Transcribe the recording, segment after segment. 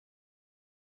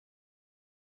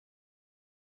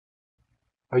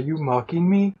Are you mocking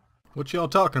me? What y'all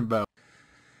talking about?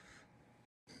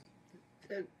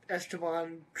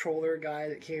 Esteban troller guy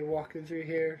that came walking through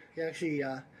here. He actually,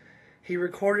 he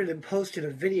recorded and posted a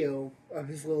video of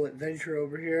his little adventure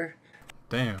over here.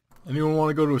 Damn. Anyone want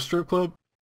to go to a strip club?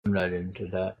 I'm not into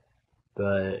that,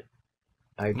 but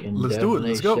I can Let's do it. definitely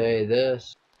Let's go. say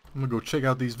this. I'm gonna go check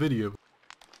out these videos.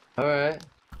 Alright.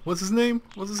 What's his name?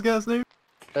 What's this guy's name?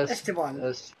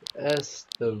 Esteban.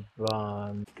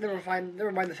 Esteban.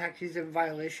 Never mind the fact he's in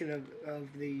violation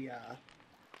of the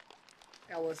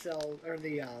LSL or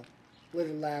the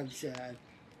Living Labs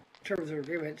terms of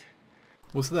agreement.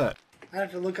 What's that? I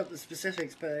have to look up the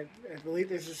specifics, but I believe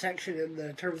there's a section in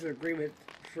the terms of agreement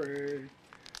for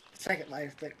Second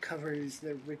Life that covers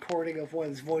the recording of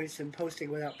one's voice and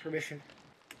posting without permission,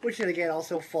 which then again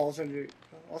also falls into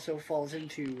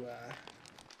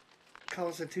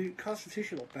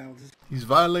constitutional bounds. He's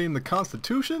violating the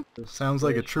Constitution? Sounds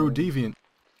like a true deviant.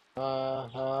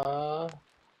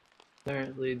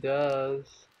 Certainly does.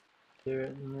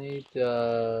 Certainly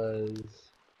does.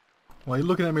 Why you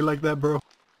looking at me like that, bro?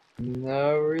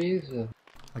 No reason.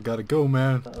 I gotta go,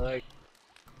 man. Like,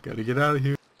 Gotta get out of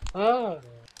here. oh,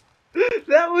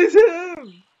 that was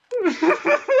him.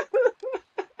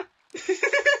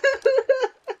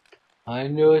 I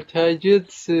know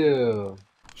taijutsu.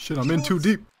 Shit, I'm in too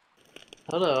deep.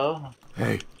 Hello.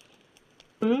 Hey,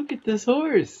 Look at this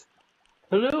horse.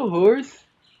 Hello, horse.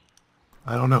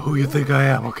 I don't know who you think I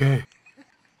am, okay?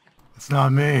 It's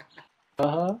not me.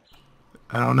 Uh-huh.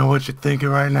 I don't know what you're thinking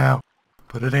right now,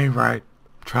 but it ain't right.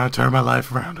 I'm trying to turn my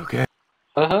life around, okay?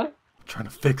 Uh-huh. I'm trying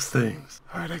to fix things.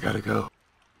 Alright, I gotta go.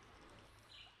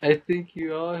 I think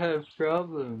you all have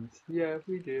problems. Yeah,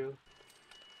 we do.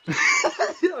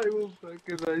 I will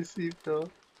buckle my seatbelt.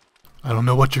 I don't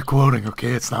know what you're quoting,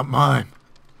 okay? It's not mine.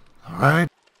 Alright?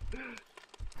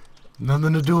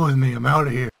 Nothing to do with me. I'm out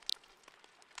of here.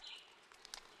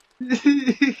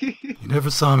 You never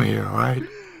saw me here, alright?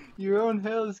 Your own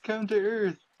hell has come to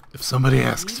earth. If somebody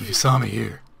asks if you saw me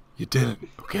here, you didn't,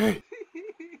 okay?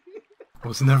 I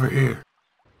was never here.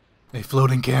 A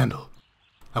floating candle.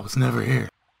 I was never here.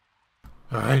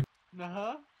 Alright?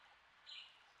 Uh-huh.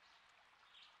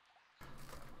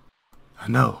 I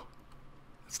know.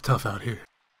 It's tough out here.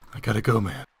 I gotta go,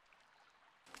 man.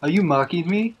 Are you mocking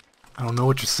me? I don't know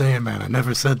what you're saying, man. I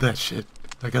never said that shit.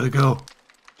 I gotta go.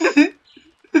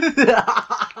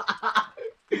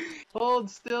 Hold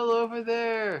still over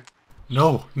there.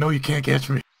 No, you can't catch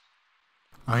me.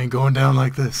 I ain't going down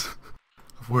like this.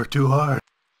 I've worked too hard.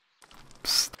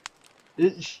 Psst.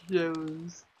 It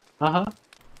shows. Uh-huh.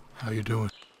 How you doing?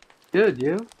 Good,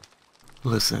 you?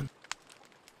 Listen.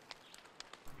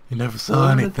 You never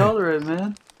saw anything. Tolerate,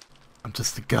 man. I'm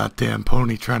just a goddamn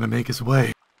pony trying to make his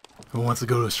way. Who wants to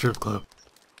go to a strip club?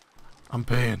 I'm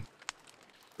paying.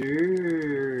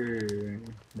 Sure.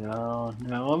 No,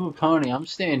 I'm a pony. I'm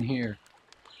staying here.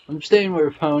 I'm staying where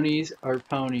ponies are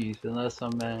ponies, unless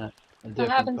I'm at a different What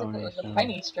happens if pony. it was a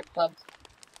tiny strip club?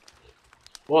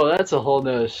 Well, that's a whole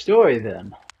nother story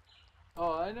then.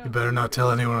 Oh, I know. You better not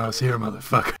tell anyone I was here,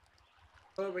 motherfucker.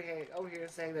 Over here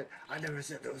saying that I never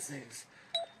said those things.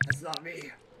 That's not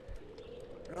me.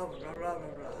 Blah, blah, blah, blah,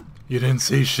 blah. You didn't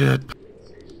see shit.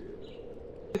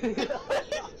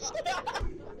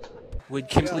 Would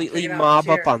completely check it out, mob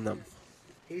he's up here. on them.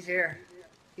 He's here.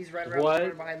 He's right around the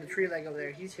corner behind the tree leg over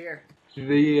there. He's here.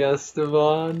 The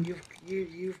Esteban.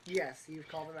 Yes, you've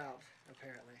called him out,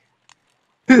 apparently.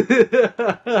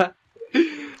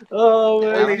 Oh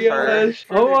my gosh.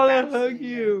 I wanna Further hug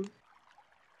you.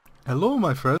 Hello,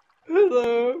 my friend.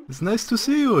 Hello. It's nice to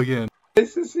see you again.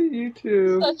 Nice to see you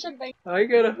too. Such a big. I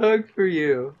got a hug for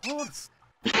you.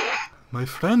 My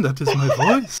friend, that is my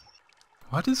voice.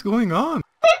 What is going on?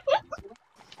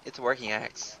 It's working,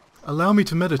 Axe. Allow me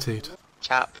to meditate.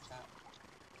 Chop.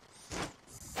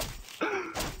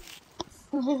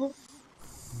 You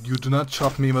do not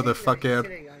chop me, motherfucker.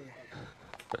 Kidding, are you?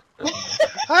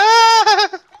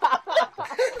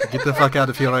 Get the fuck out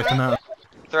of here right now.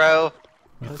 Throw.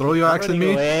 You throw your axe at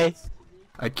me? Away.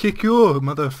 I kick you,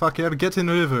 motherfucker. Get in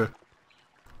the river.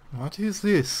 What is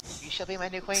this? You shall be my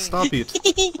new queen. Stop it.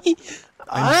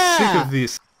 I'm sick of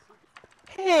this.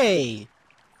 Hey,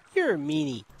 you're a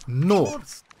meanie. No.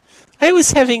 I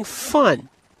was having fun.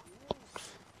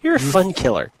 You're a fun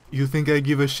killer. You think I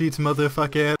give a shit,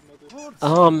 motherfucker?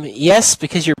 Yes,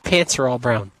 because your pants are all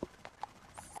brown.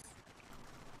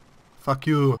 Fuck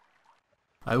you.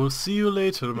 I will see you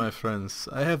later, my friends.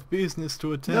 I have business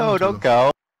to attend No, to. don't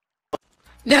go.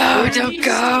 No, don't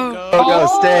go. Don't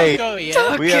go, stay. Go,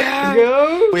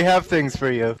 yeah. We have things for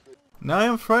you. Now I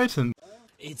am frightened.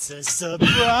 It's a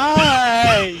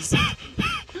surprise!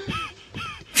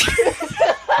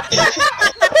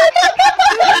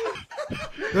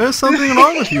 There's something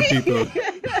wrong with you people.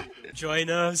 Join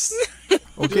us.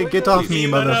 Okay, get off me,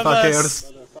 Be one of us.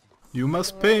 motherfuckers. You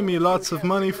must pay me lots of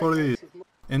money for this.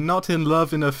 And not in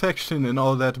love and affection and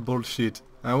all that bullshit.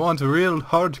 I want real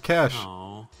hard cash.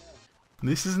 Aw.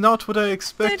 This is not what I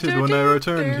expected when I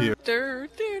returned here.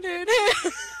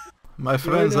 My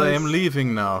friends, I am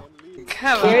leaving now.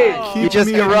 Come Wait. on. Keep You just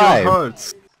me in your arrived.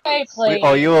 hearts. Hey, please.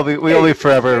 We will be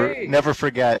forever. Hey. Never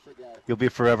forget. You'll be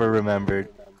forever remembered.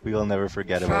 We will never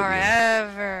forget about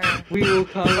Forever. We will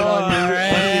comment on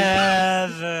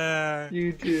Forever.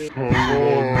 your YouTube.